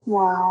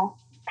Wow.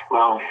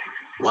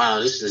 Wow,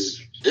 this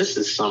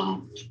is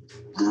some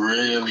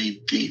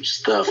really deep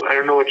stuff. I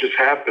don't know what just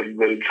happened,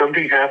 but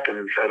something happened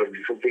inside of me.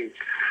 Something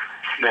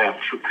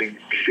snapped. Something.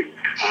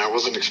 I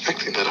wasn't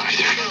expecting that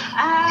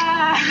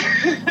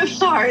either.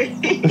 Sorry.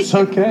 It's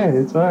okay.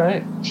 It's all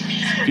right.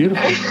 It's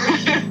beautiful.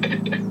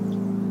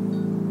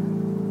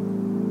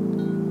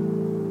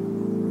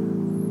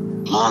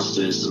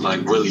 Monster is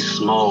like really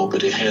small,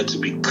 but it had to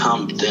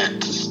become that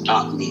to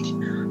stop me.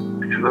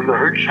 And then the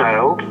hurt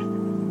child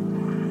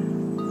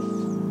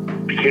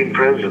became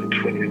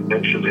present when you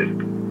mentioned it.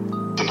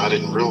 And I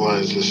didn't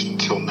realize this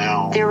until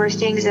now. There were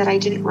things that I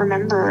didn't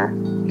remember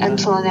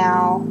until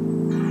now.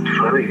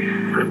 Funny.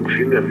 I haven't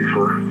seen that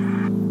before.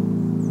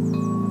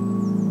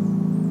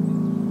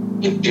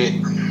 It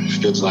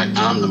feels like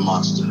I'm the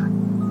monster.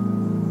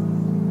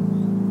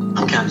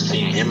 I'm kind of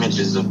seeing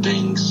images of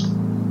things.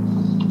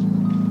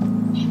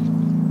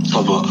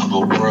 Of a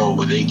world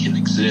where they can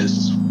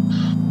exist.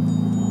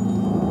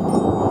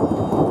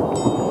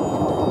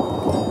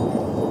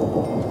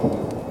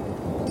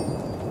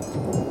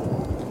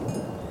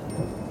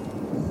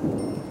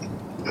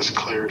 This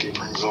clarity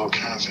brings all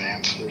kinds of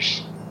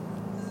answers.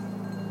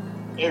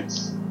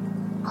 It's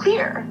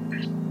clear.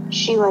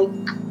 She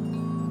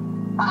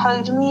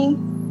hugged me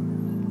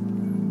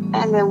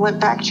and then went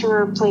back to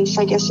her place,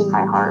 I guess, in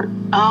my heart.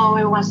 Oh,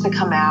 it wants to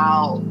come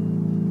out.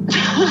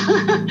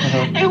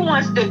 It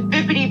wants to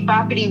bippity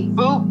boppity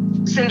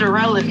boop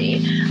Cinderella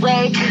me.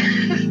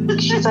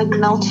 She's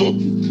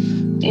melted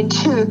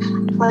into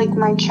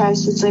my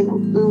chest. It's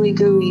ooey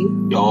gooey.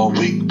 All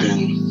week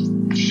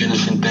been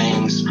finishing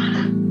things,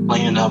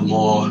 cleaning up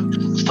more,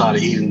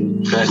 started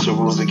eating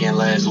vegetables again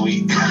last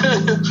week.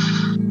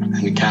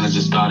 And it kind of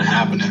just started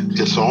happening.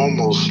 It's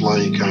almost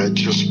like I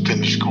just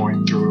finished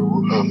going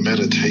through a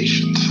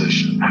meditation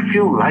session. I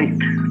feel light.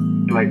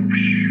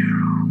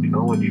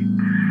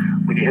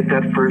 When you hit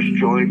that first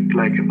joint,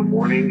 in the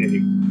morning,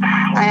 and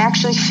I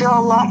actually feel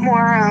a lot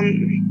more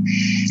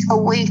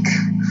awake.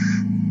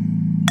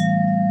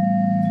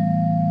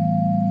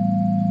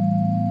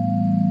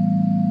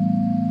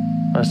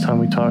 Last time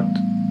we talked,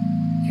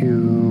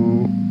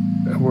 you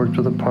worked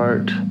with a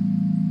part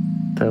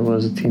that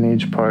was a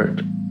teenage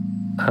part.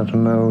 I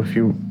don't know if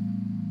you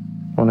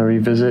want to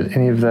revisit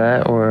any of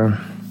that or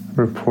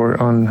report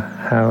on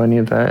how any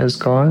of that has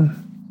gone.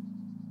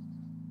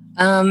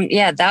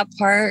 Yeah, that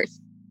part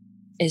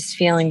is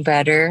feeling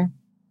better.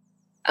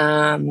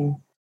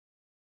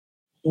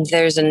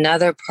 There's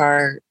another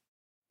part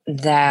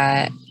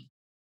that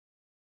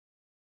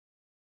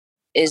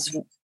is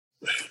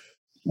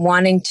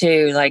wanting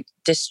to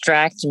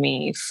distract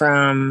me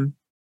from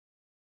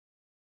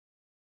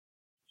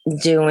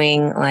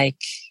doing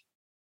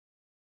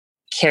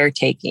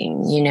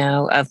caretaking,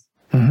 of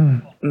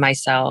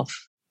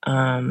myself.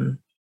 And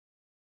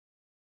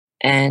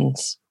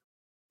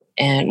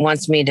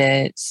wants me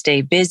to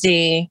stay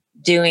busy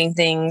doing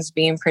things,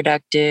 being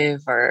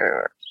productive,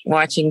 or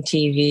watching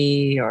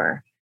TV,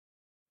 or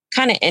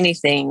kind of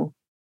anything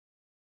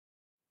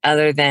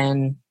other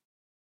than,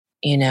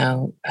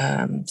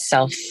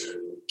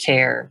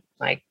 self-care,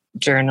 like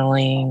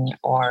journaling,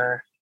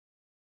 or,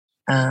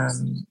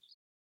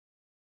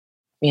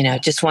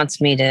 just wants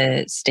me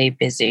to stay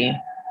busy.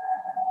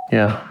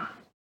 Yeah.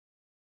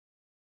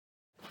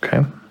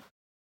 Okay.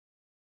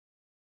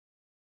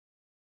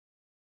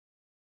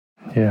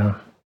 Yeah.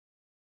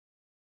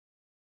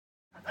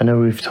 I know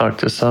we've talked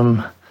to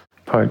some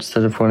parts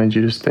that have wanted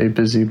you to stay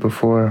busy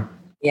before.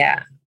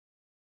 Yeah.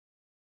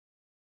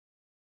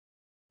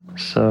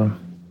 So,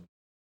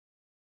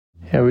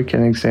 yeah, we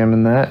can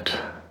examine that,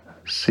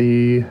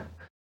 see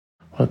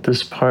what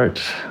this part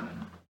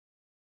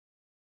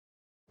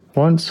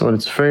wants, what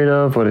it's afraid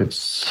of, what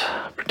it's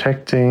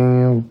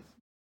protecting,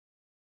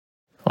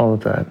 all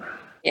of that.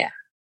 Yeah.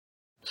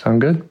 Sound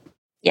good?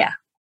 Yeah.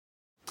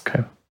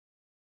 Okay.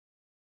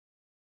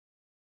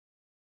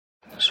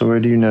 So where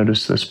do you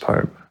notice this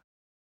part?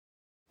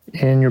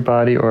 In your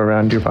body or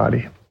around your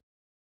body?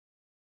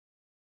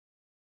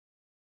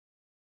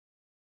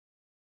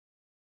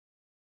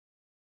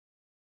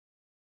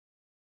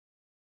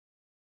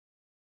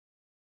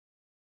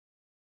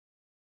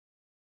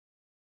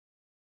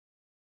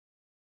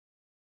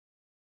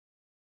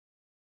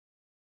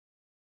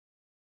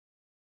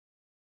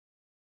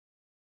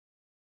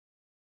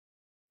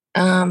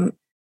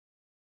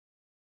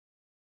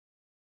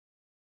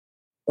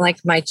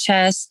 Like my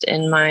chest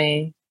and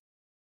my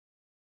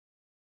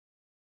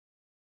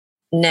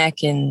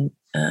neck and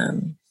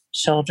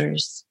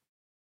shoulders.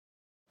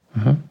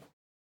 Mm-hmm.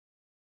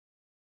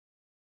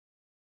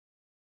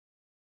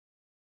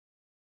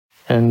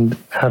 And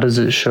how does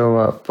it show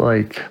up?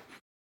 Like,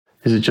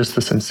 is it just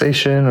the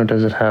sensation, or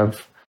does it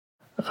have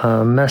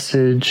a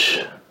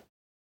message,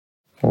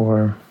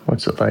 or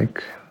what's it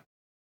like?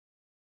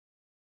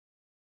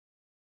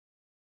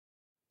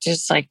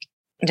 Just like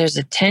there's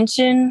a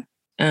tension.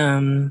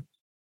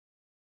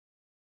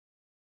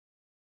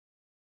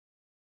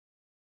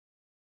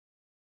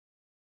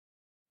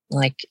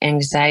 Like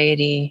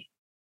anxiety.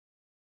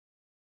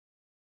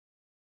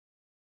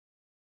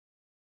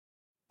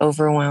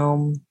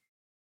 overwhelm.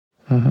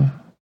 Mm-hmm.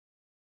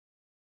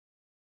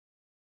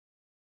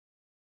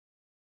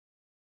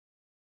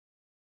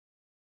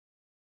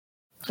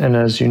 And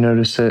as you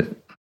notice it,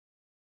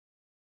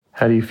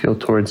 how do you feel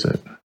towards it?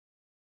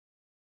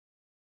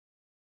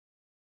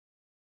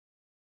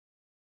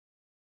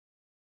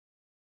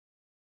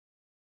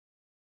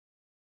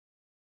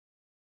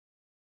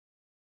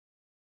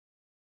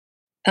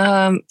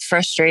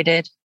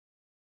 Frustrated.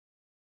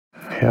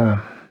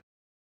 Yeah.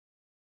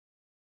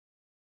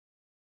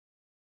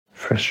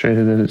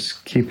 Frustrated that it's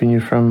keeping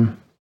you from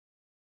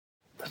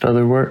that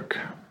other work.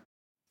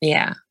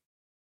 Yeah.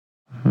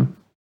 Mm-hmm.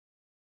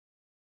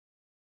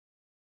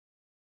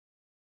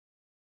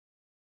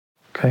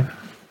 Okay.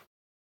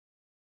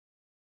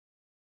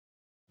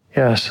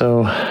 Yeah,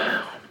 so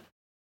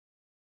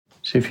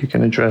see if you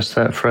can address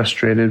that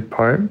frustrated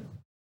part.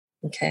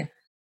 Okay.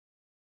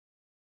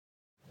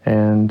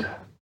 And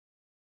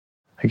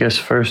I guess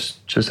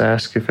first just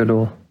ask if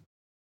it'll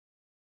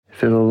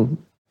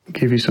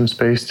give you some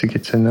space to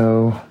get to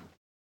know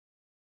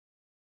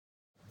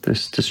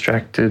this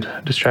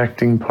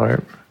distracting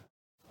part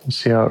and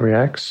see how it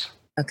reacts.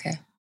 Okay.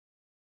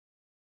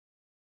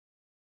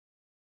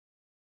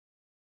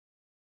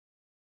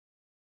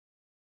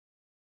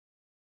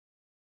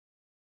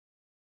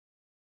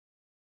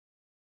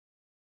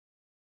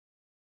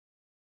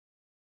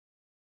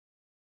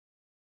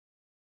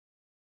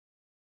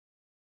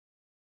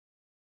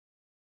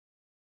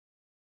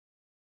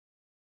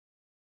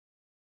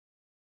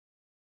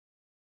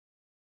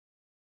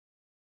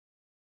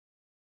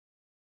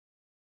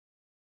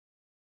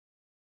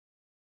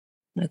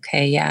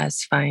 Okay. Yeah,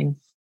 it's fine.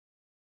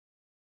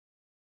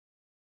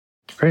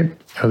 Great.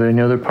 Are there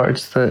any other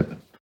parts that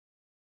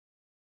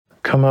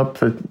come up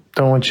that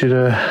don't want you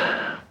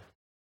to,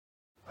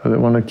 or that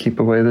want to keep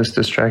away this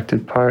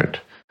distracted part?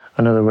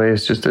 Another way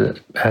is just to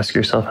ask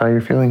yourself how you're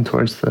feeling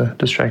towards the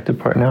distracted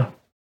part now.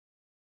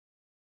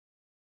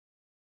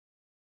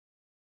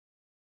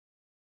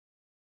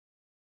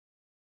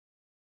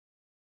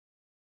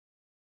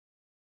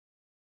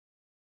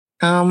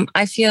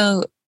 I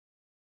feel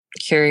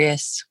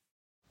curious.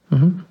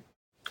 Mm-hmm.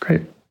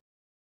 Great.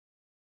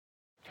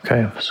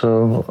 Okay,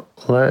 so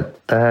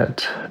let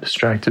that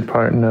distracted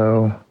part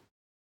know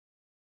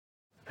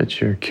that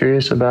you're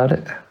curious about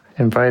it.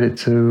 Invite it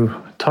to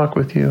talk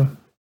with you.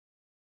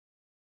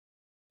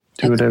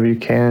 Do whatever you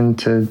can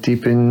to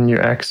deepen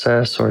your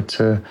access or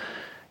to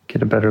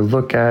get a better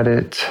look at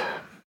it.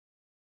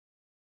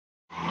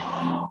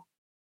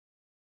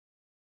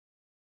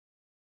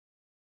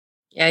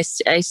 Yeah,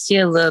 I see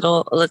a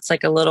little, looks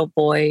like a little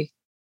boy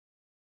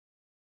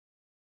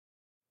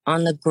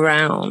on the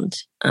ground.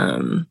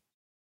 It's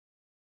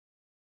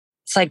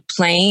like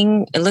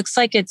playing. It looks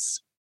like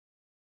it's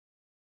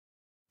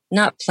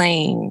not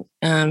playing.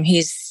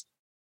 He's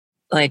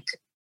like,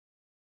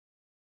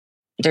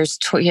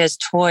 he has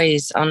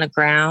toys on the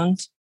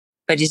ground,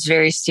 but he's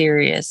very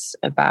serious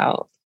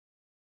about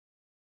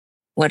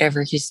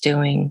whatever he's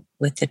doing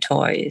with the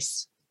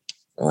toys.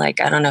 Like,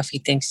 I don't know if he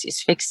thinks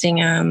he's fixing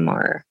them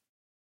or,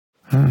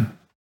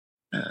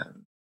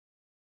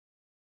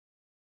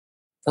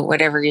 but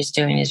whatever he's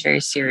doing, he's very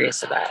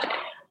serious about it.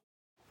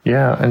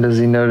 Yeah, and does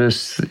he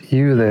notice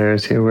you there?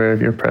 Is he aware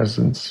of your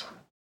presence?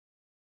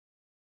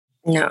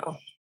 No.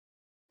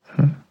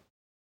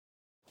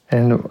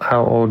 And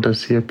how old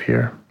does he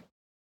appear?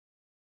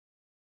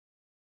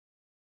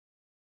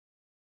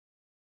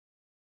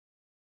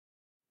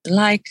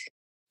 Like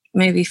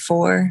maybe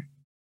 4.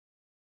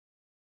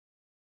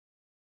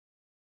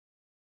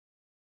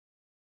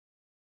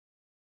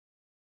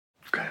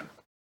 Okay.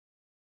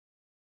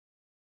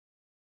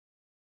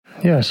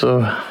 Yeah,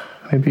 so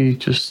maybe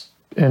just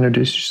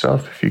introduce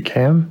yourself if you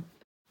can.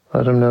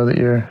 Let him know that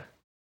you're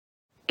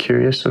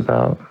curious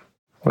about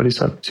what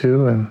he's up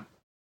to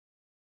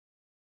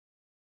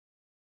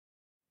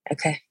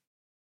Okay.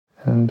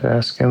 and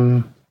ask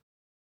him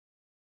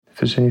if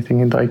there's anything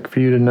he'd like for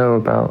you to know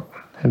about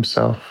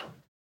himself.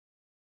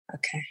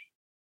 Okay.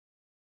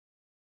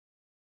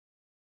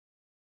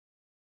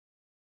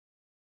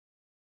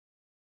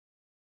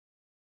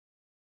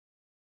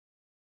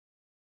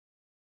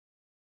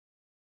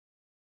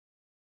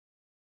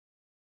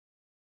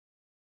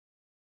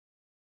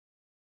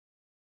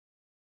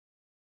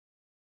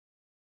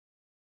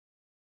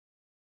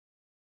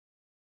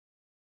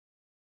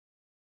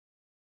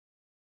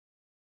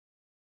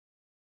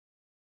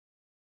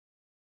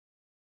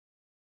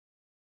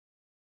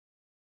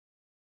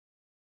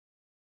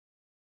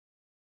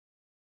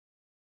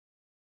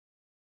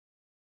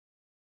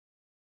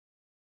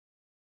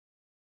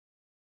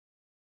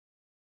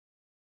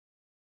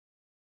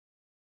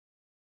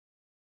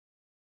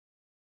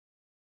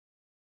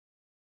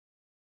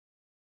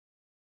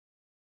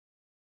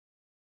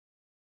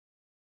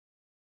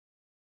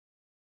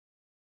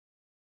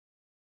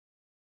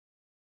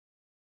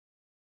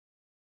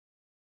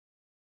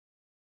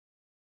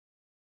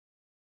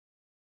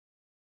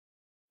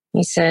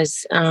 He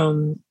says,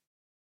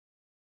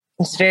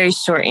 it's very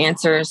short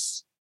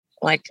answers,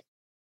 like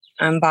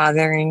I'm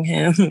bothering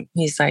him.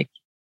 He's like,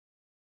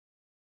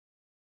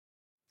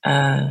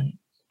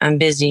 I'm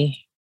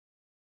busy.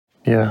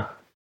 Yeah.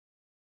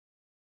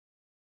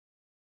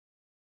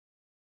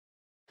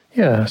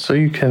 Yeah, so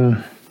you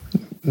can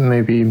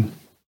maybe,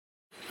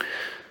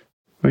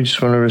 we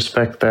just want to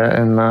respect that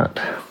and not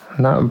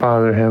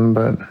bother him,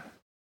 but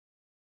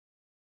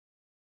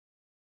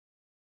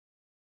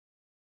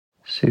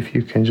see if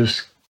you can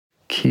just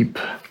keep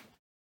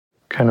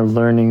kind of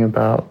learning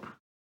about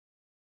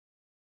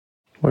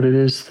what it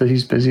is that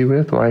he's busy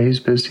with, why he's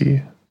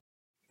busy.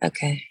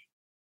 Okay.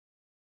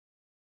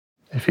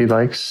 If he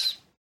likes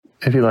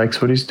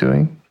what he's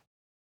doing.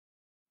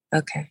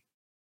 Okay.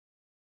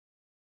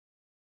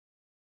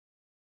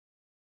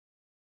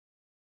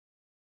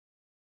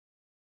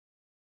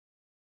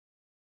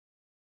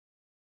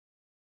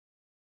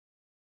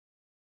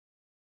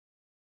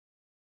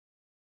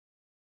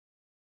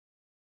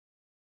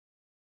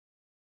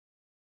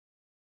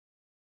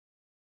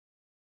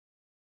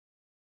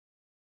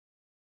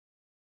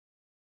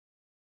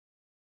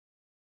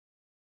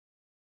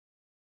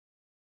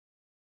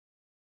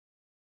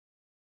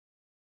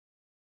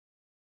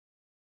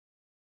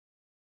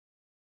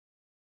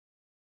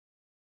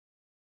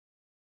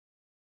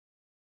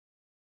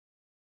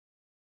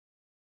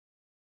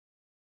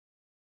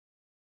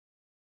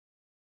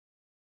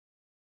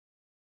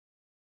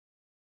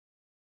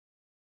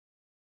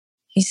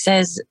 He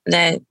says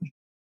that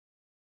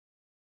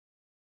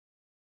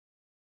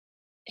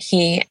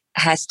he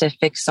has to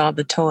fix all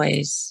the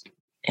toys,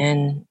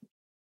 and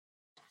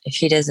if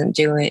he doesn't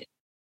do it,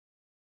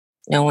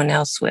 no one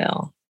else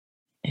will.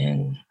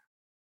 And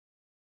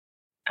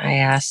I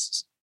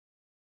asked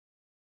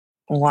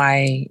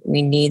why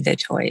we need the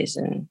toys,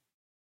 and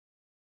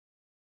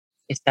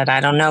he said,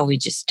 I don't know, we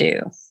just do.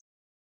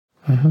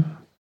 Mm-hmm.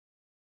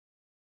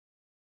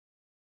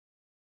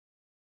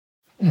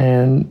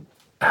 And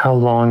how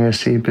long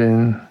has he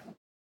been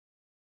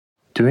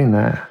doing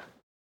that?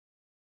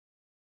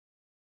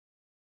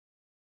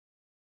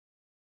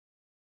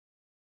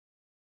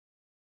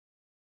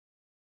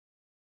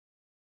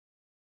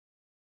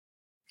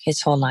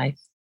 His whole life.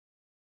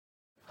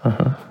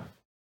 Uh-huh.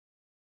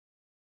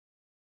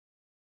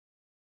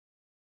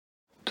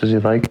 Does he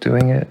like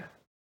doing it?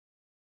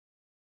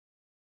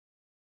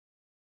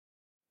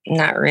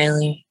 Not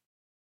really.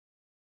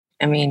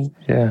 I mean,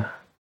 Yeah.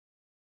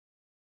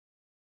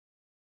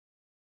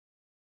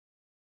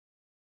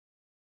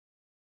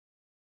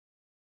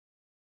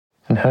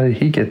 And how did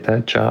he get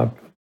that job?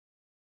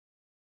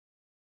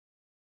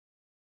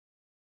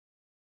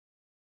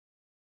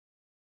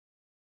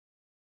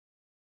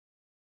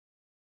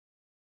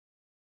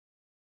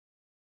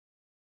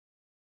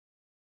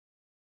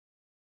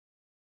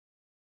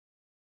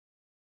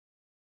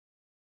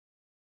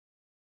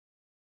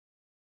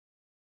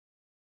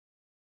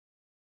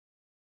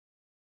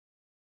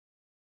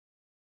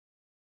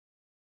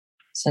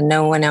 so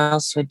no one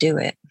else would do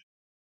it.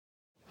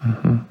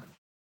 Mm-hmm.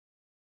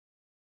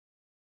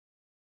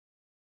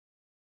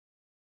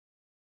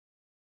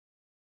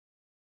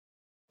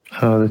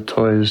 Are the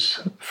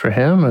toys for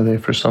him? Are they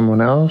for someone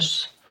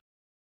else?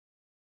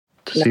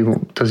 Does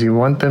he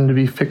want them to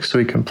be fixed so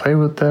he can play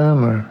with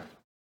them, or?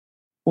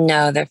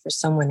 No, they're for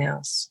someone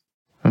else.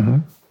 Mm-hmm.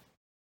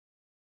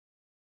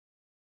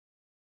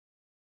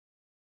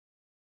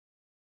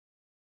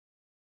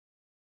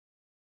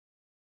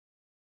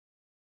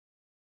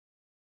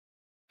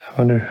 I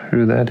wonder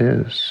who that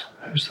is.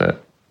 Who's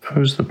that?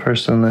 Who's the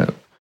person that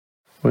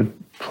would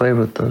play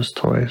with those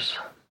toys?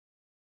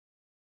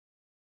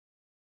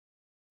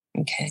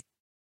 Okay.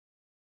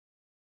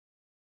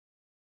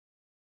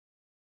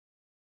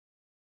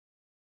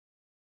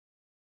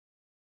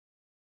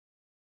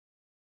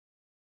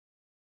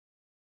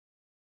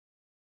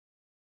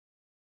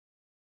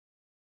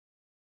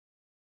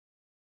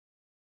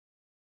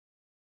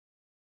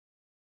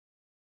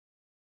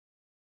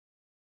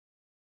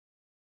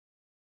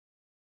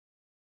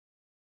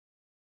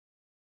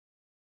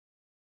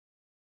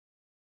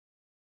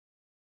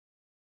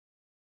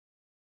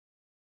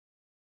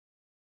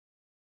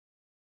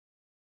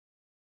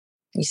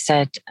 He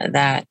said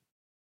that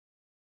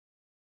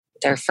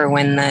they're for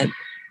when the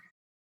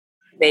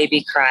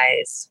baby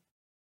cries.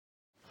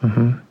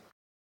 Mm-hmm.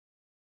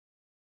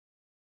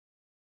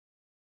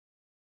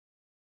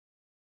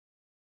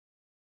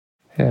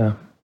 Yeah.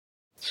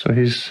 So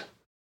he's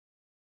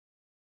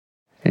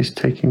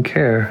taking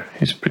care.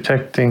 He's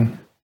protecting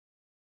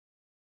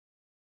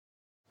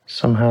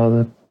somehow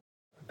the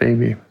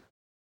baby.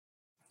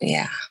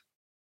 Yeah.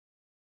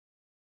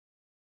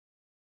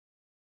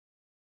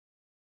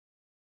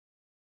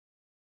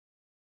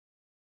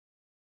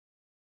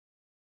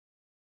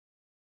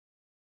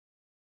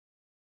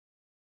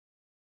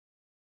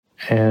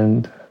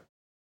 And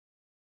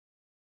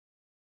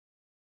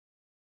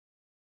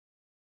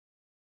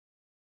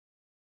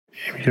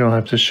you don't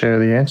have to share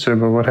the answer,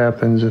 but what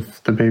happens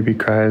if the baby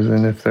cries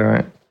and if there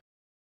aren't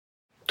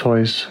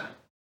toys?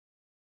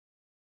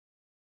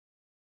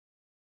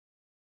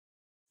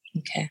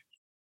 Okay.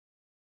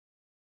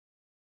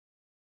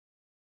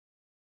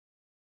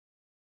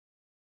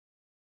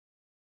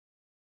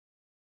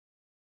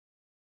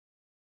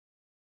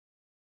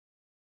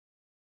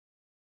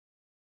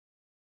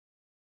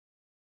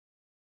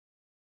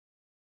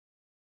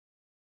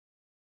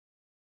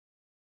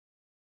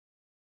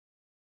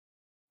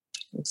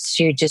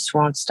 She just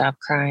won't stop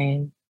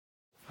crying.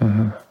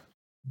 Mm-hmm.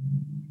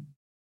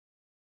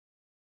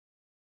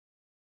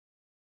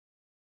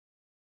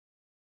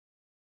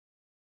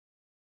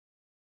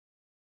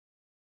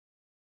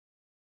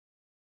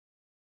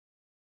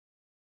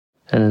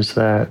 And is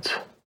that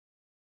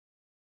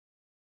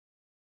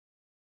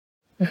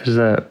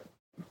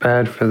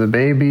bad for the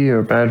baby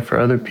or bad for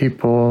other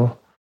people?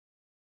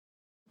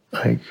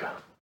 Like,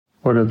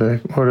 what are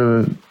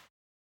the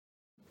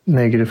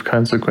negative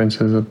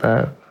consequences of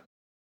that?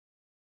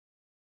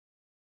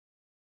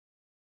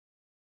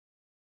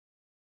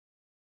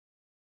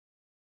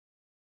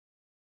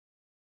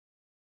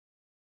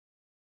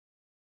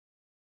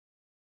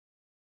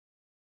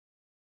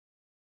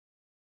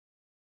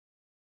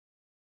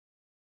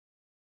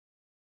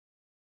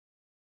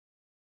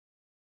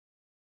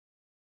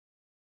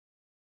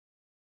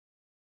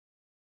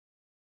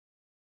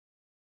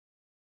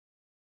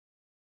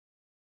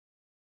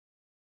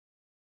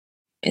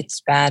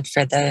 It's bad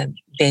for the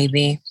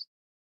baby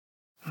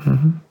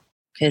Mm-hmm.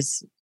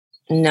 because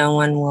no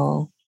one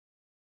will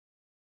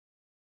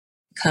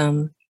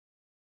come.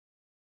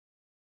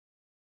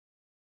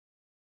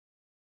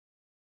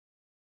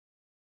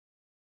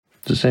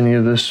 Does any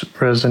of this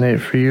resonate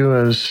for you?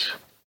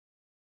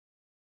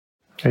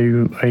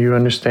 Are you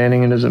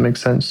understanding, and does it make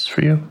sense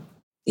for you?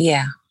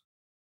 Yeah.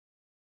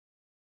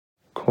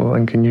 Cool.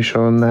 And can you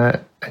show him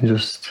that and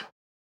just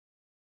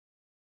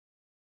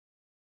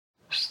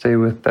stay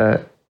with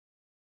that,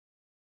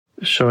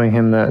 showing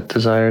him that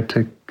desire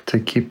to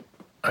keep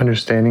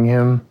understanding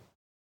him?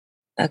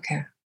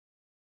 Okay.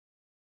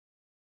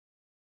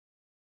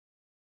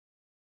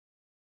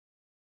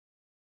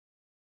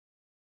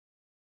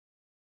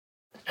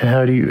 And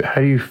how do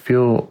you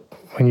feel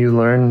when you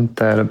learn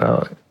that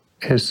about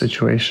his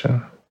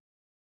situation?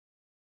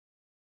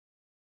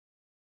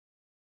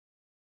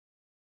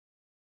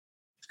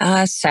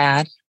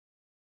 Sad.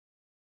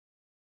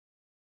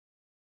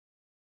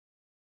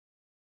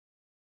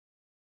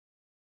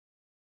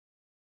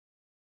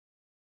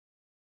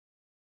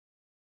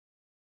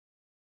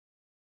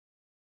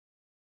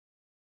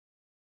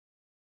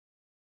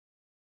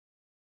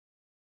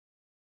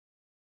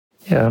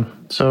 Yeah.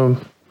 So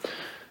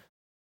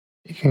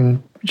you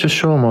can just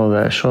show him all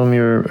that. Show him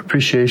your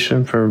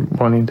appreciation for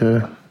wanting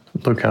to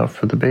look out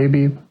for the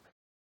baby,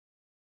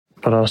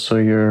 but also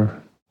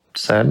your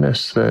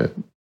sadness that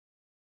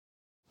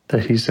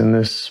he's in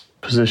this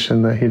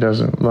position that he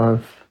doesn't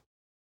love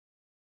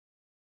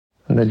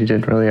and that he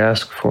didn't really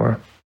ask for.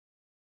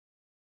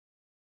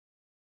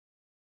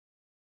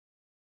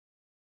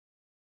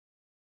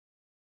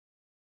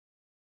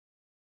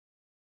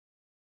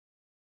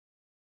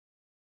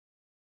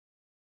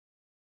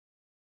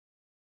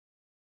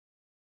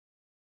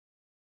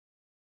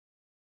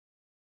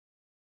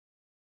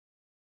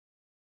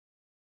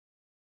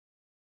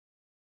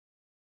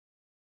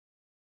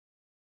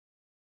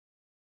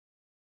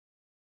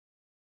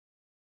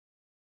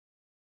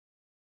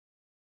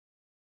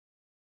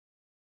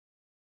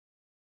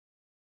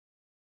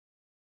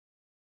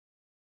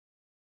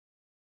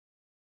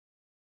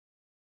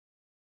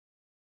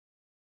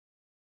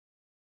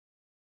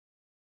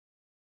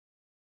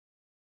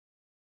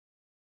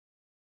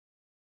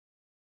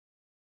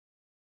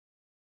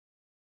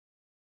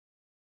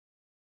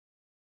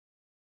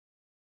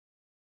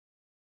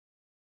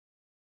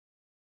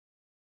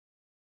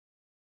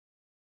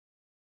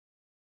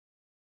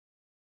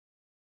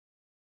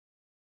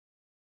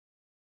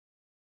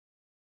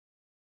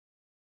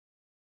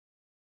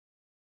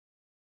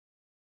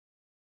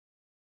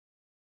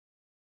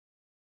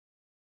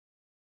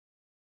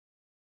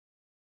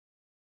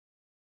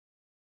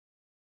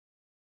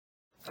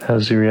 How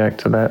does he react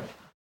to that?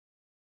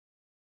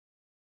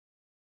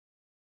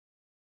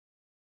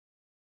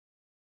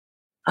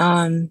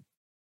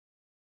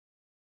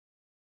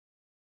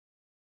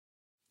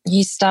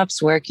 He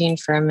stops working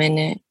for a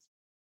minute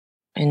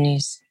and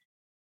he's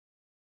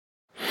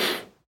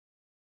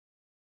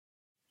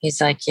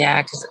like,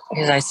 yeah, because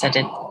I said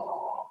it,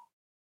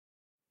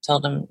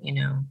 told him,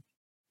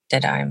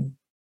 that that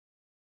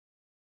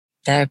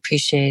I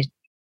appreciate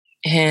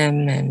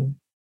him and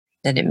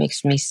that it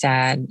makes me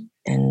sad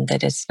and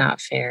that it's not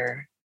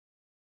fair.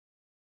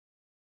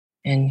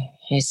 And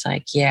he's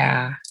like,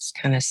 yeah, just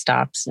kind of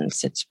stops and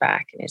sits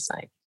back and he's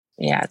like,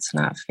 yeah, it's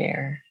not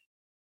fair.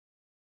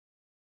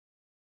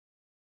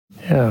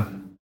 Yeah.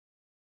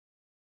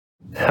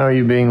 How are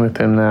you being with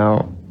him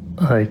now?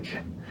 Like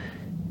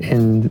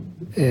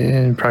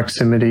in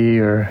proximity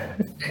or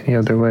any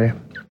other way?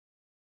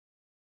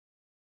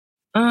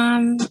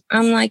 I'm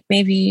like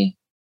maybe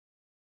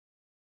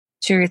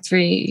 2 or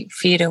 3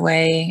 feet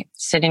away,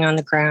 sitting on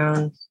the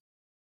ground.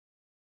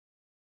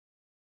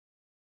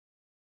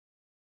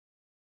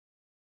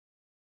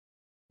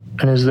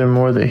 And is there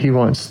more that he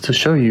wants to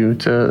show you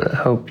to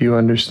help you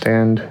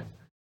understand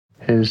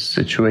his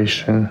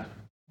situation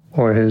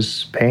or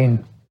his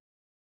pain?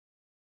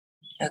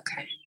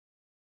 Okay.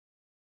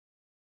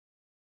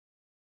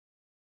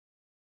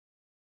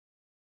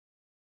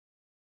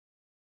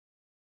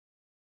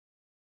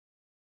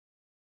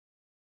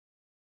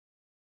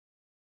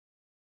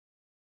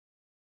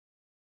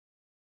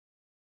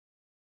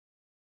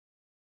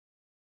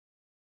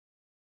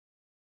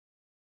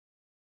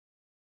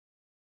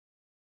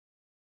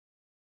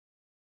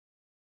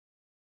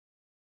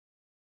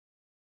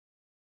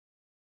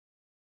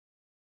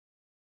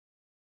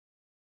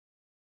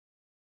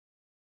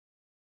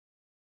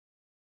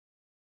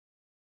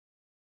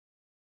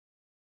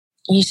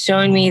 he's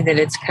showing me that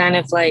it's kind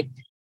of like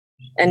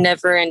a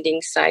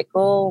never-ending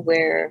cycle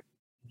where,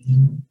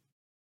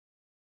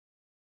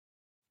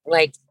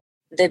 like,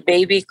 the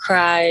baby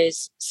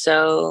cries,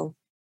 so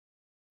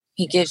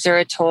he gives her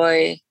a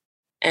toy,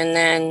 and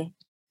then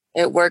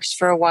it works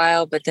for a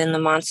while, but then the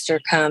monster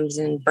comes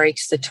and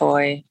breaks the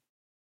toy,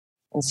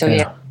 and so he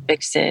has to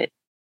fix it.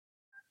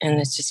 And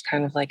it's just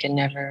kind of like a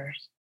never,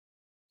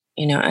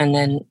 and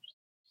then,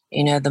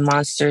 the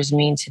monster's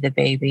mean to the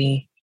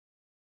baby.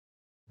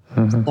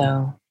 Mm-hmm.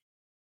 So,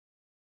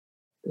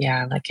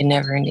 yeah, like a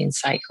never-ending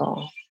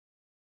cycle.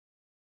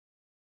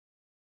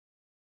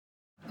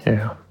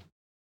 Yeah.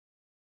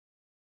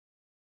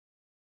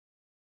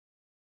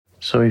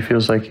 So he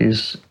feels like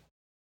he's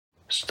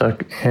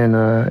stuck in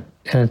a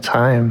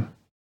time.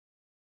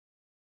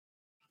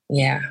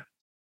 Yeah.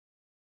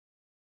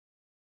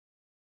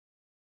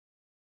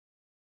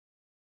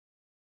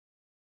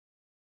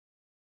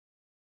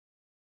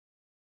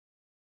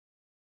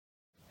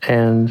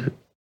 And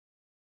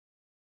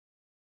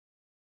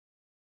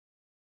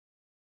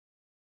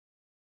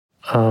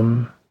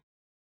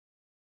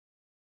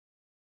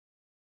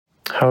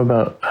how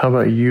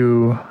about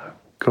you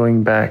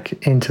going back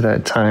into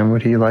that time?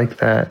 Would he like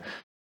that,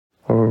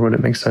 or would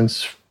it make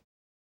sense?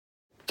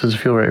 Does it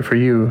feel right for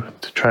you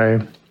to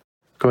try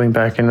going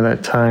back into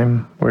that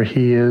time where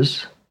he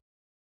is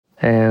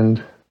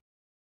and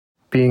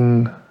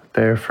being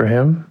there for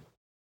him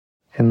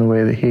in the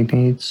way that he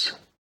needs?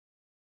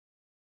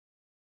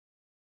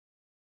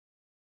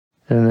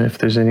 And if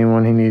there's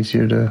anyone he needs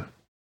you to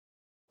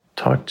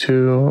talk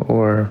to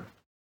or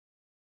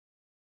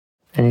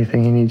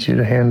anything he needs you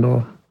to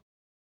handle.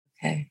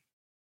 Okay.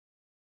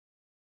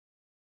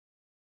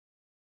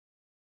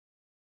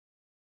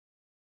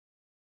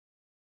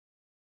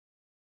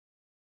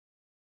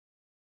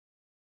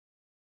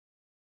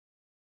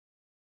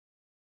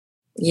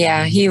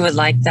 Yeah, he would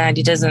like that.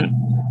 He's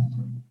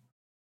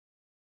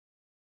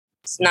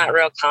not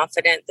real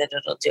confident that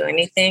it'll do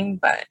anything,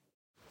 but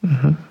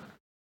Mm-hmm.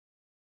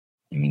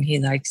 I mean, he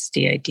likes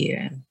the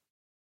idea.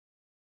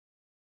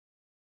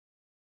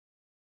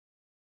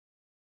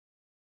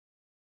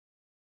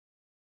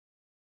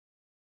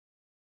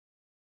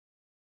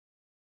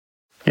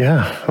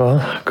 Yeah,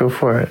 well, go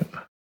for it.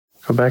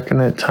 Go back in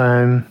that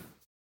time.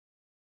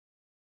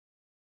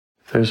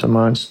 If there's a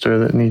monster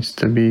that needs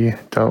to be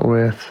dealt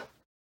with,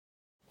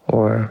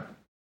 or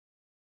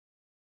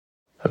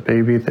a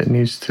baby that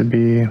needs to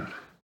be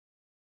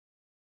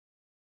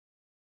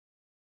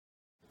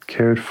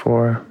cared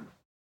for,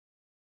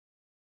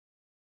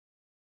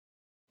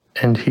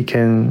 and he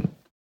can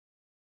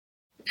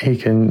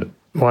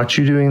watch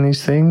you doing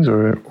these things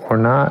or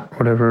not,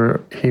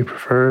 whatever he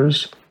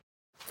prefers.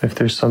 If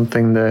there's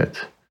something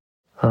that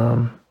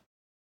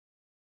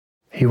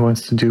he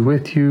wants to do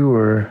with you,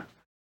 or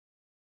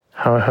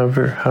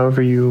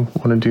however you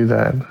want to do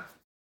that.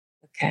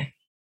 Okay.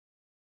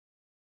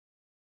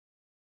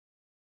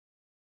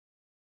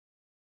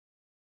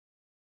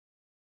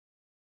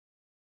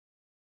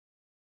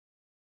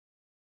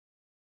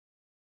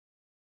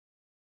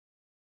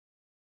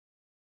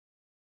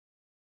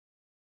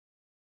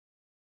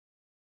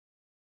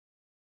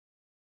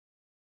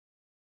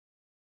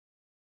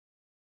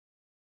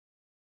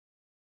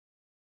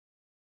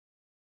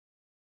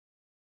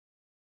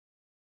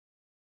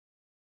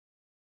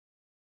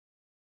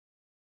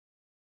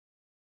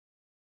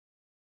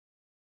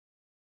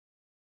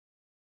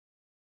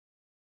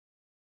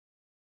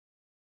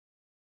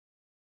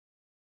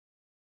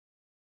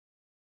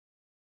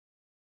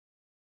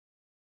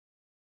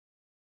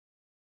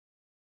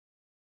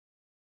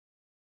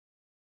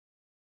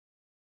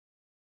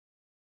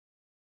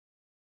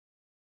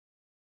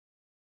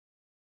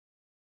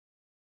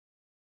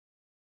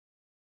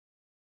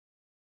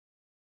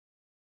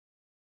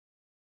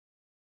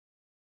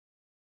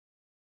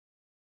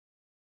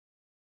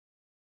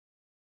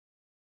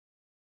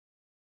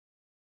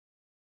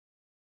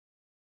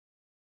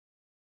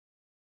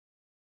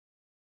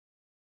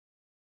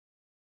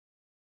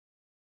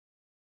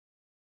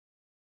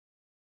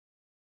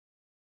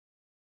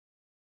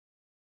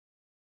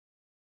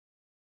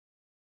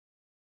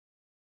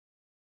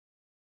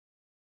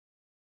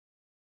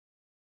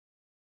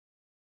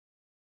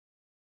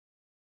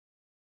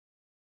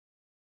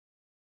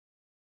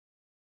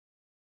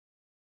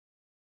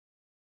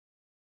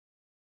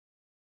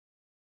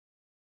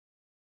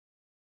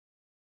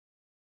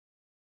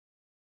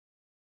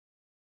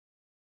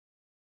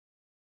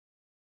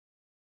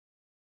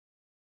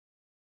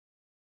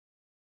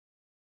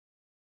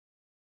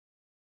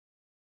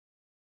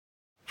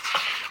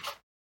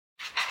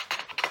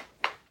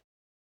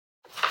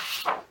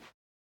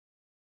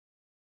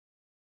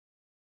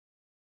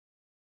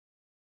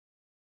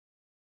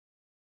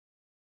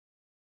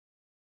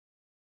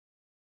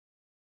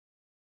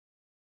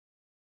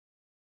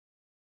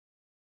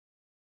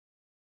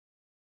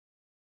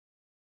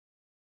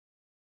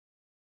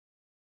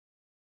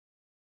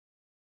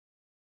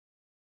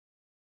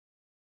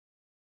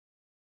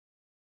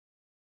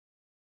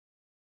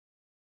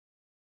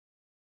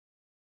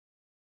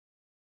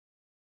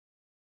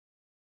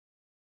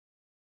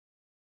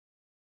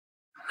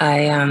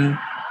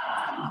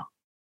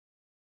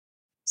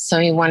 So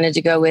he wanted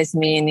to go with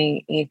me, and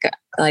he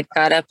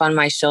got up on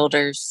my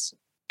shoulders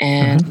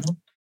and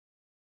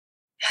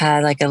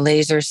had like a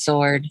laser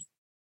sword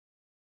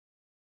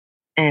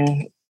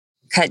and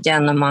cut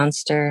down the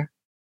monster.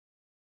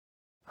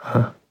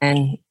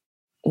 And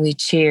we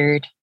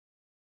cheered.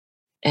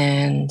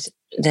 And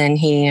then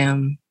he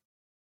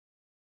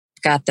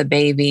got the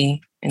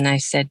baby, and I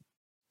said,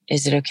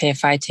 "Is it okay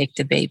if I take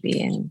the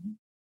baby?" And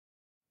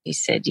he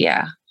said,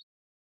 "Yeah."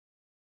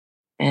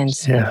 And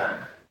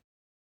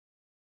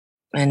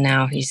and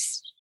now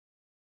he's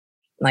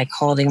like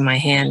holding my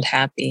hand,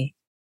 happy.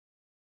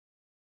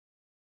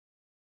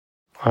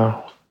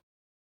 Wow.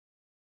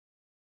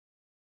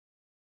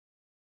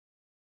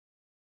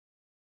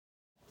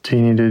 Do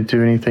you need to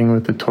do anything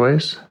with the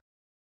toys?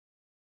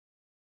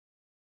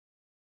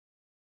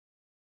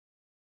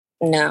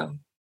 No.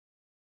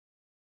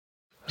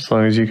 As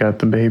long as you got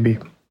the baby.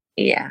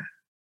 Yeah.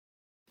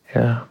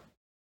 Yeah.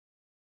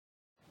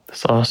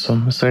 That's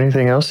awesome. Is there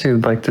anything else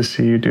you'd like to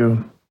see you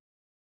do?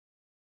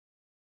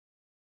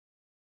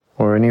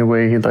 Or any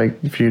way he'd like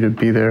for you to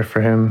be there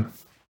for him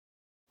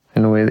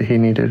in a way that he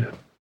needed?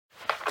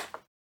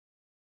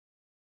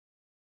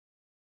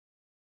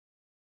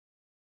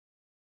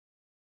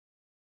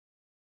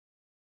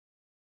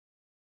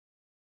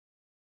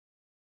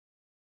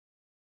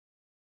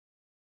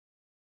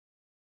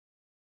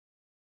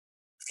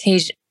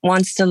 He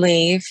wants to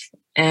leave,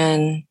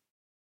 and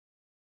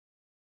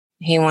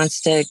he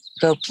wants to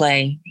go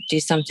play, do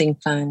something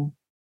fun.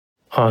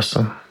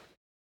 Awesome.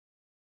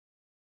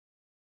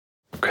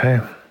 Okay.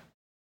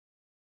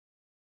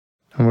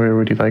 And where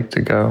would you like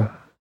to go?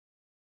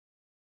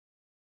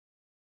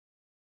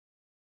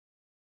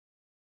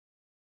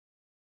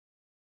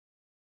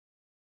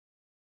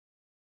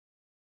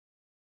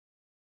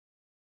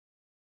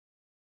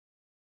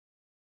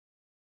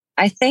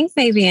 I think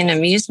maybe an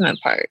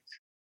amusement park.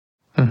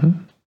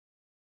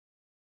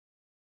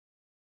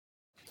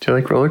 Do you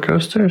like roller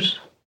coasters?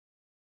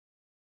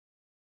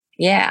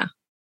 Yeah.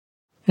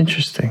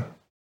 Interesting.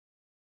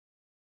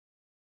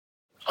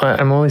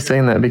 I'm only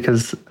saying that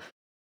because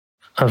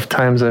of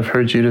times I've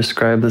heard you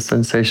describe the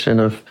sensation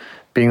of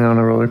being on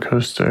a roller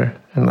coaster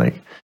and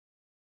like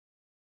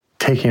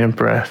taking a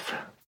breath.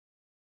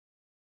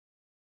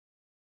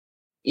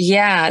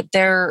 Yeah,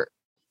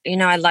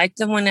 I liked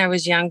them when I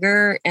was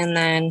younger, and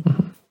then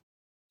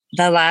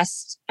the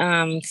last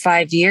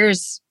 5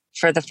 years,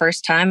 for the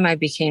first time, I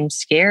became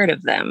scared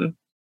of them.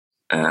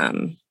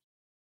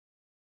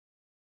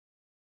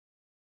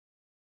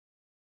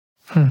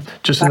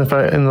 Just in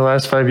the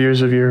last 5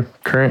 years of your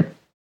current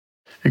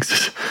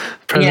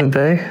present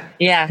day?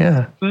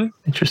 Yeah. Yeah.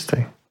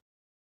 Interesting.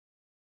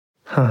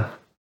 Huh.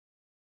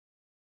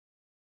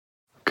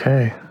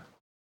 Okay.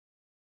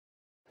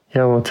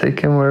 Yeah, we'll take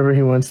him wherever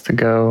he wants to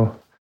go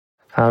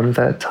out of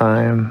that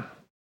time.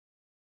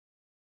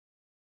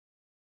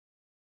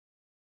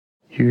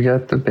 You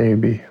got the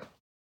baby.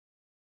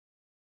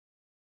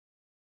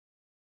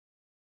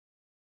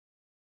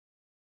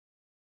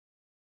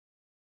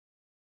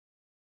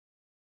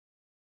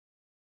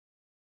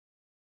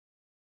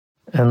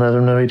 And let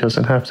him know he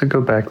doesn't have to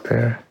go back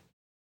there.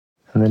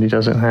 And that he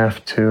doesn't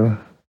have to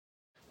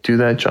do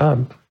that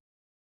job.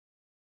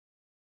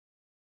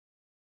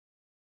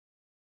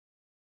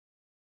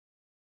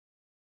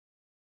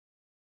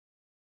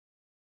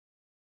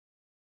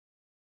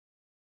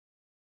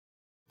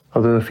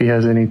 Although if he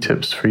has any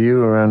tips for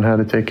you around how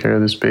to take care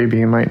of this baby,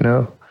 he might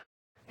know.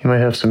 He might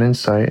have some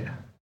insight.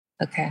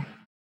 Okay.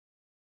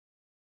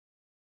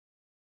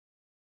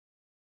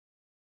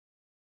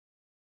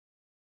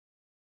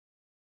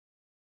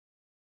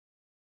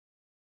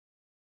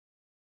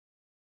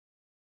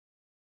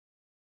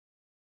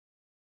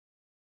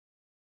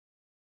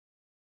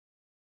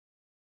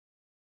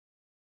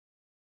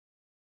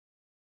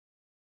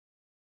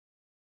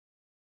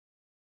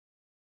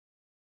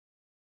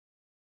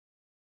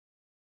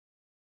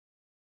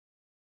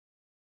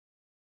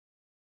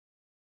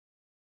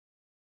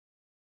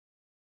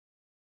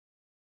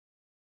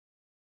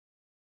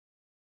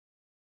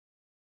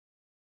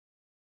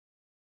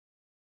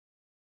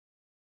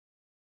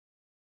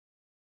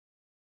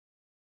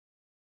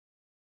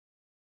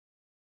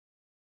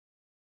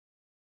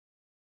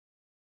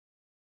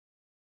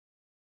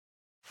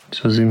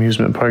 So is the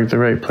amusement park the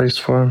right place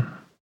for him?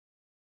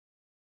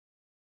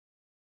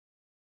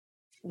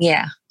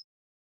 Yeah.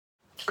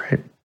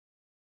 Great.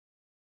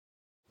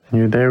 And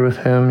you're there with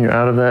him? You're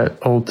out of that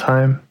old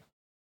time?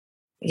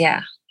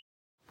 Yeah.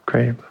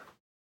 Great.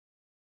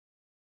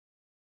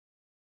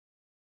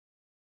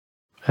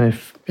 And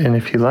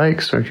if he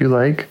likes, or if you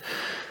like,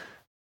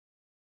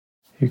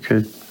 you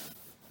could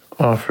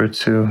offer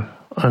to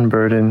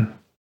unburden,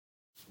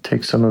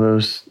 take some of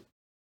those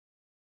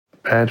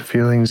bad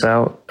feelings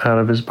out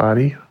of his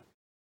body.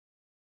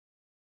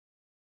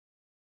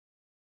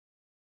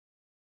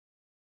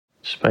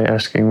 Just by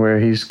asking where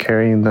he's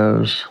carrying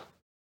those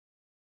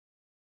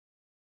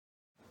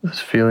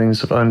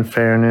feelings of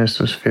unfairness,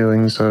 those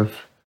feelings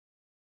of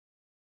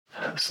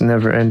this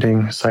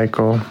never-ending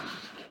cycle.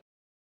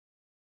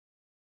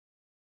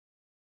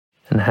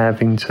 and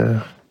having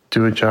to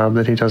do a job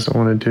that he doesn't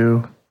want to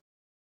do.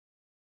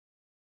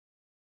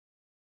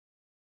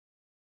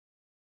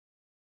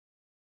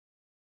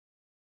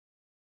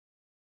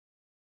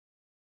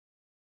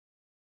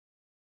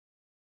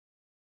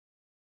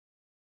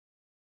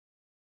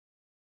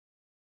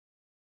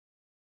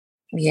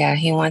 Yeah,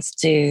 he wants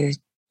to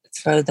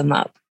throw them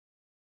up.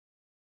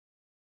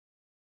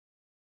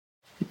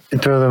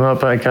 And throw them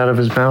up like out of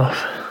his mouth?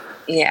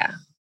 Yeah.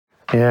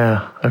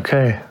 Yeah,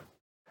 okay.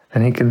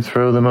 And he can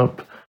throw them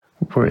up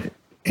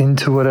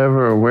into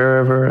whatever or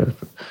wherever.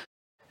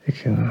 He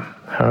can,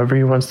 however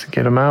he wants to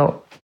get them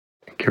out,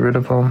 get rid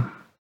of them.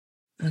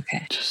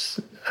 Okay. Just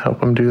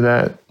help him do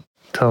that.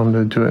 Tell him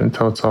to do it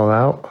until it's all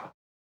out.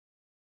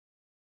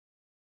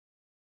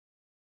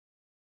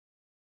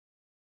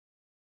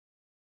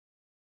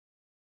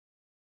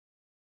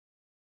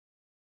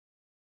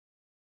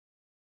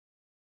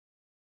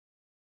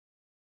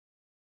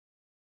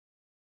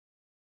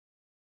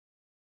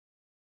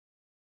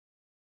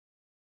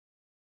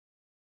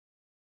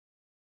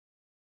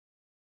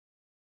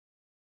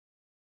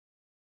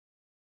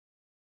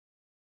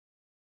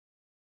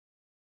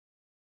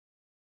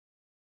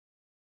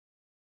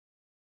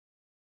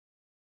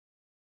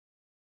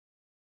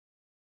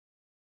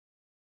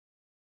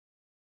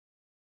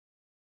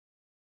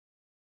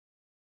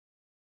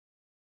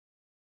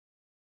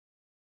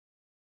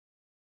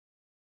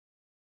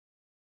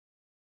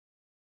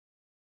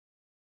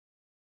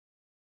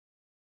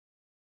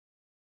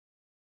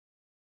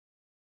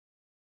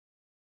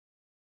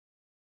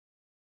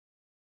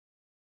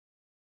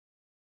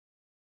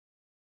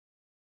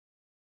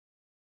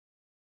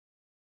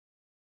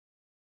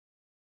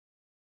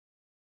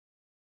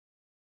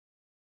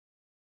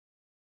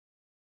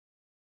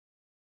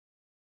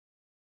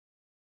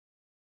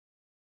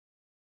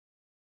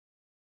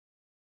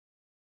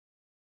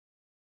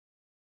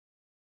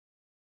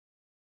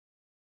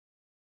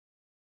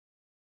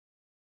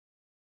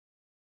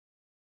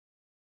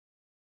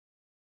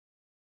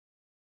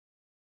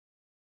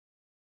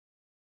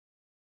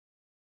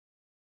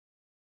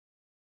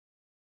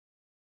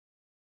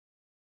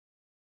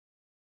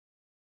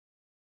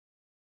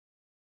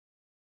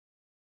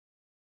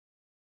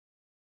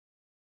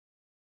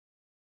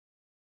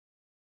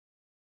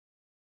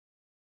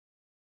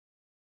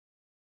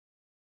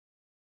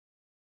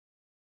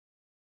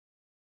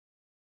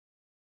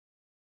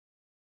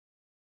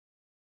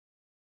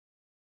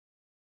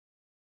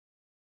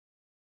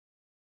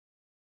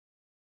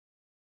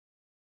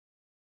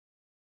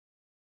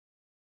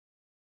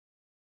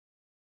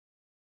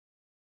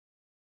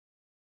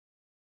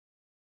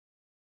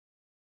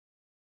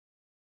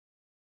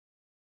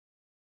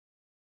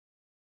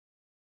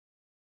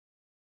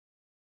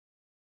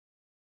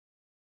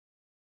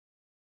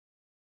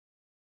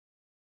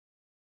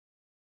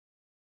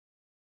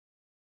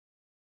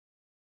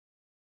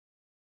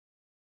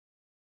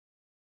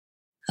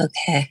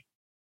 Okay.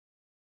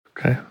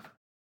 Okay.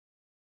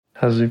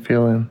 How's he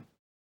feeling?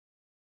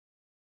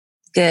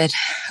 Good.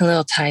 A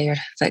little tired,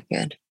 but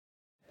good.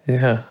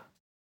 Yeah.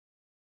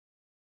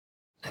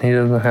 He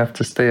doesn't have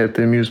to stay at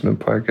the amusement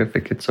park if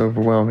it gets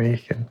overwhelming.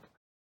 He can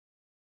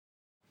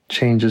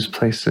change his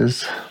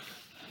places.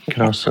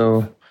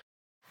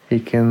 He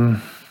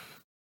can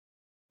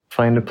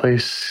find a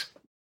place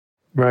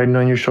riding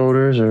on your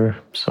shoulders or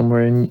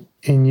somewhere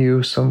in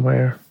you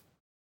somewhere.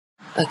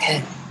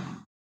 Okay.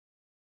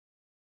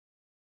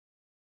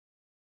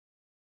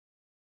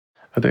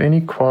 Are there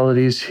any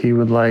qualities he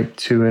would like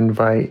to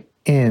invite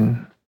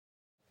in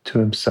to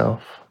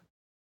himself?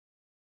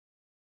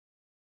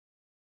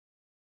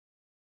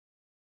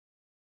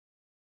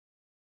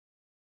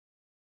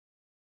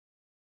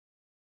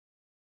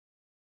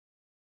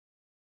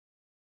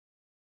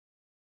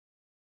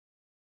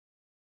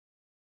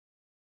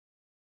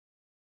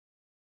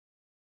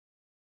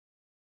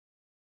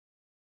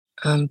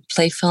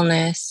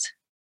 Playfulness,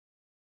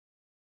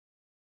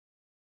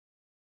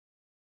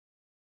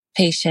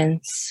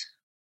 patience,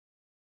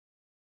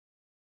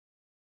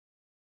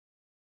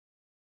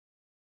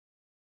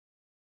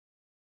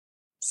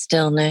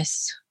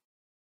 stillness,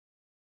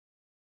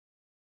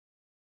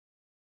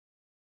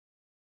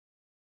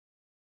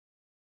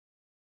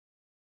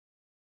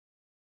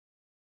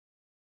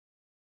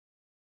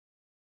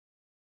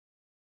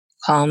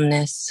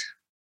 calmness,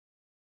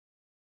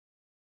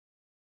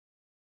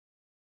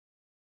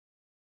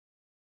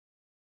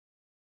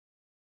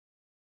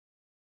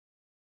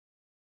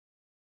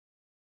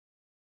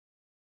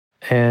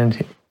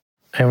 And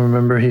I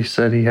remember he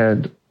said he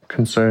had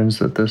concerns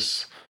that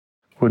this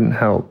wouldn't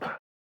help.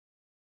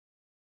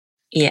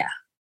 yeah.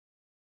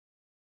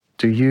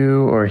 Do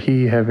you or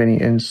he have any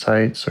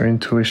insights or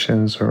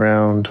intuitions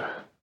around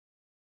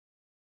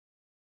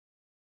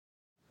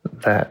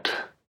that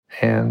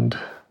and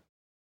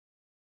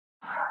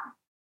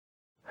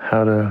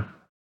how to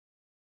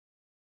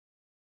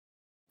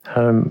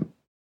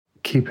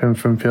keep him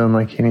from feeling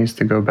like he needs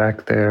to go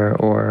back there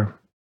or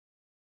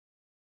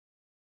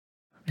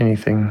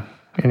anything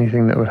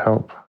that would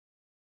help?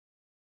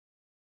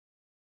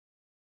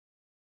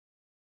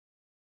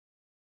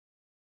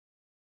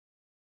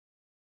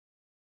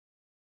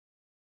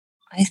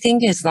 I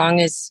think as long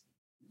as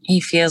he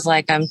feels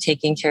like I'm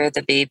taking care of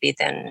the baby,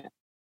 then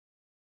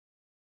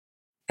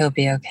he'll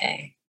be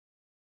okay.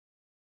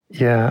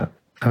 Yeah,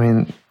 I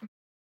mean,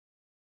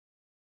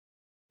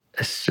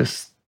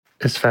 it's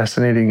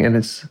fascinating, and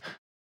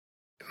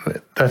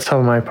that's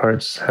how my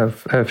parts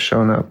have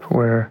shown up,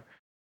 where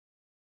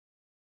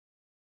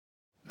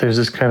there's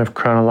this kind of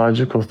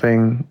chronological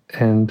thing,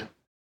 and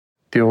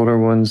the older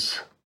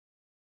ones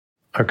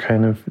are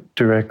kind of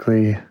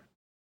directly,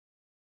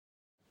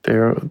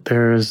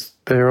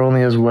 they're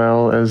only as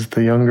well as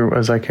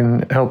as I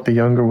can help the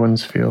younger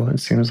ones feel, it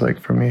seems like,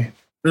 for me.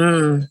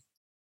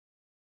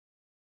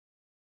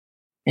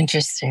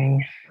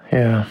 Interesting.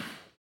 Yeah.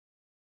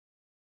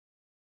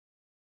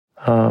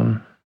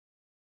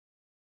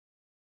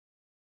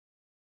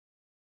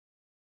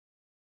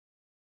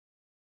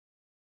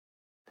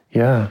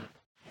 Yeah.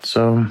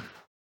 So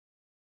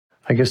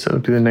I guess that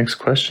would be the next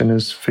question,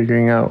 is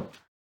figuring out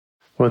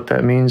what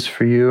that means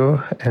for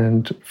you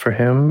and for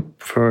him,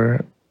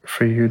 for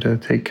you to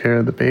take care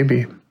of the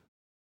baby.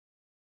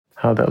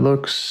 How that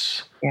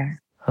looks. Yeah.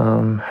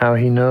 How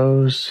he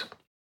knows.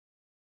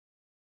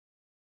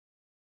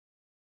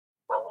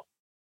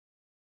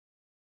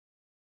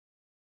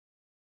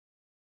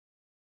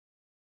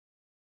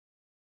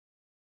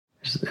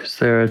 Is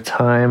there a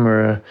time,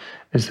 or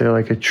is there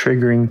like a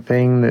triggering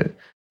thing that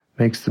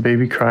makes the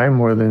baby cry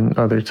more than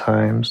other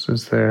times?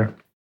 Is there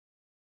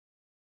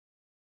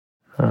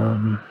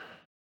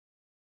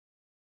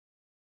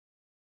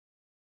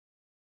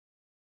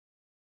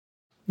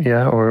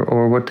yeah,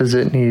 or what does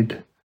it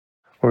need?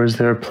 Or is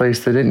there a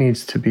place that it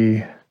needs to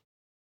be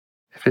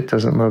if it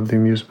doesn't love the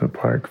amusement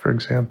park, for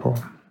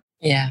example?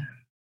 Yeah.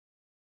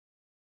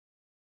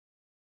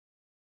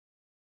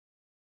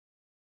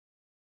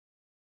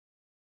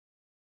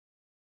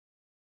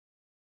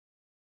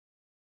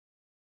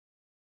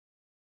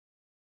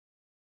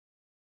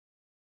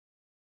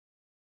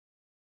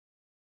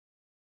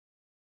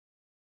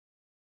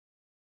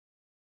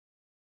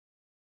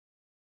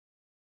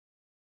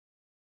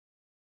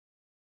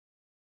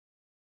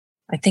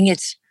 I think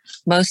it's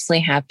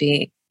mostly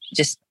happy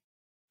just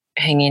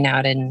hanging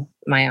out in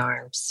my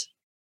arms.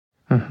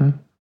 Mm-hmm.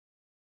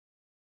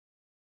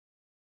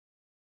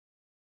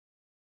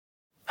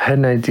 I had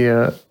an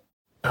idea,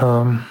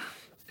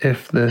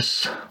 if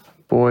this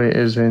boy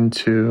is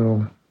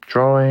into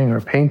drawing or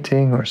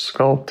painting or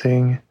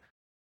sculpting,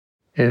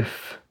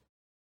 if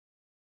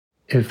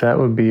that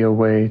would be a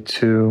way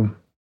to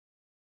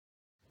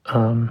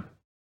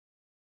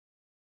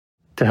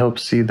help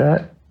see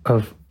that,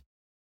 of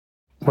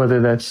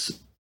whether that's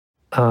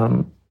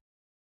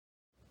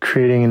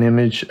creating an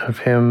image of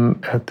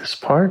him at this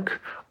park,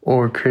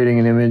 or creating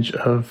an image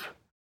of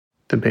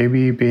the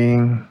baby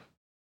being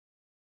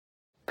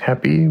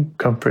happy,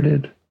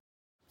 comforted,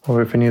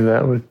 or if any of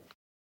that would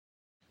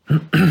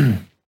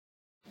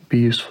be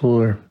useful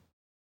or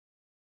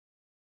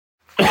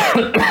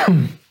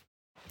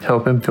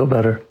help him feel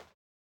better.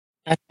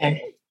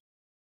 Okay.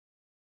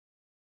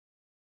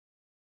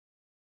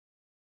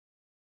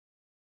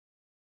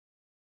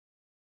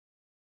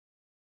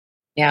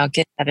 Yeah, I'll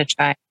give that a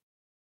try.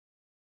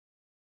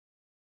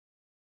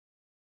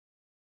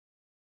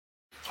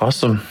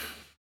 Awesome.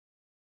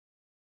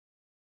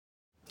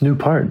 New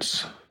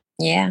parts.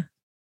 Yeah.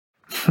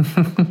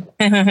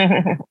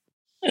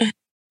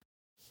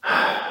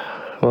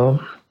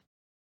 Well,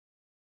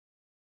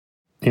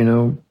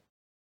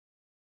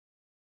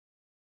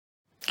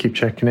 keep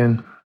checking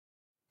in.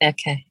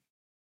 Okay.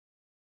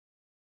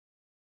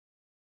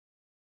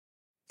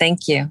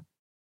 Thank you.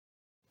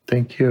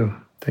 Thank you.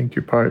 Thank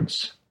you,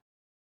 parts.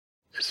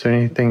 Is there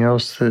anything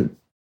else that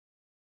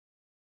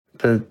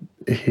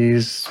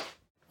he's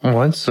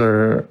wants,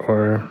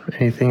 or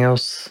anything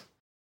else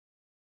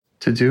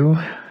to do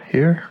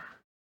here?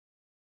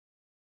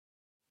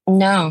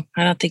 No,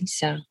 I don't think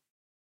so.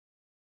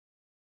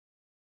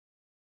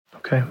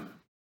 Okay.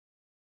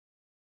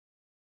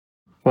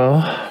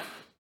 Well,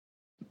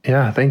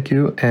 yeah, thank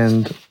you.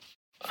 And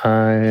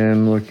I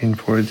am looking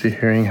forward to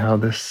hearing how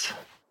this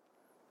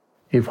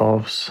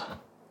evolves.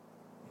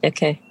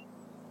 Okay.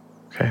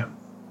 Okay.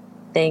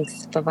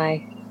 Thanks.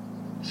 Bye-bye.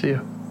 See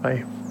you.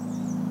 Bye.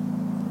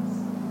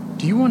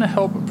 Do you want to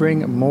help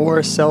bring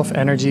more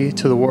self-energy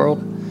to the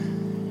world?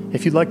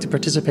 If you'd like to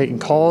participate in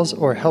calls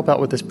or help out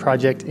with this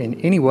project in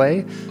any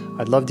way,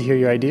 I'd love to hear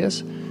your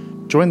ideas.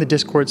 Join the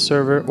Discord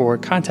server or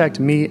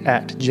contact me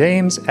at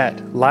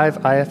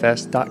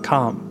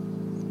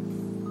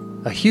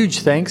james@liveifs.com. A huge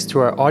thanks to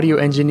our audio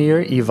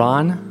engineer,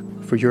 Yvonne,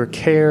 for your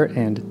care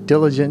and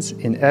diligence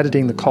in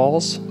editing the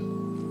calls.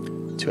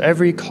 To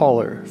every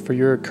caller for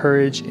your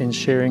courage in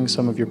sharing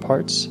some of your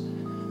parts.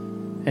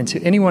 And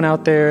to anyone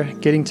out there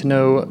getting to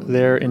know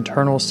their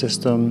internal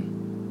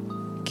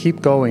system,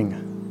 keep going.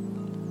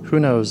 Who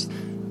knows,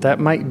 that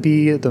might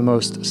be the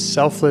most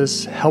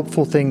selfless,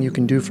 helpful thing you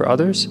can do for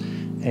others,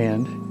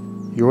 and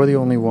you're the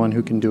only one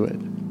who can do it.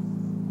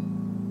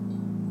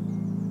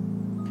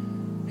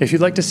 If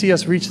you'd like to see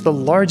us reach the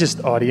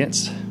largest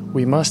audience,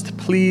 We must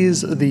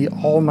please the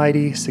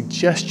almighty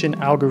suggestion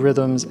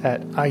algorithms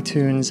at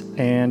iTunes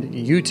and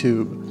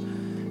YouTube.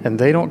 And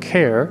they don't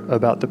care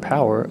about the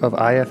power of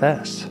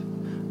IFS.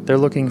 They're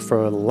looking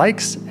for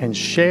likes and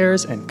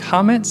shares and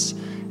comments,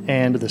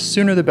 and the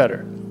sooner the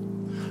better.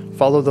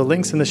 Follow the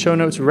links in the show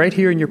notes right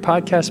here in your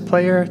podcast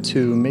player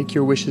to make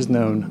your wishes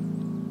known.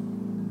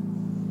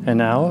 And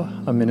now,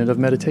 a minute of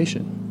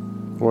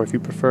meditation. Or if you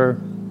prefer,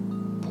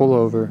 pull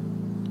over.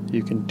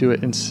 You can do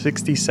it in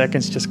 60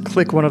 seconds. Just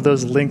click one of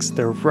those links.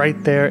 They're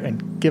right there,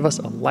 and give us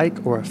a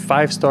like or a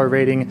 5-star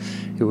rating.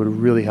 It would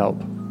really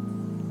help.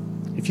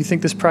 If you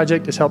think this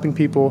project is helping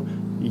people,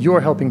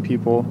 you're helping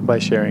people by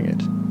sharing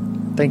it.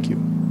 Thank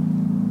you.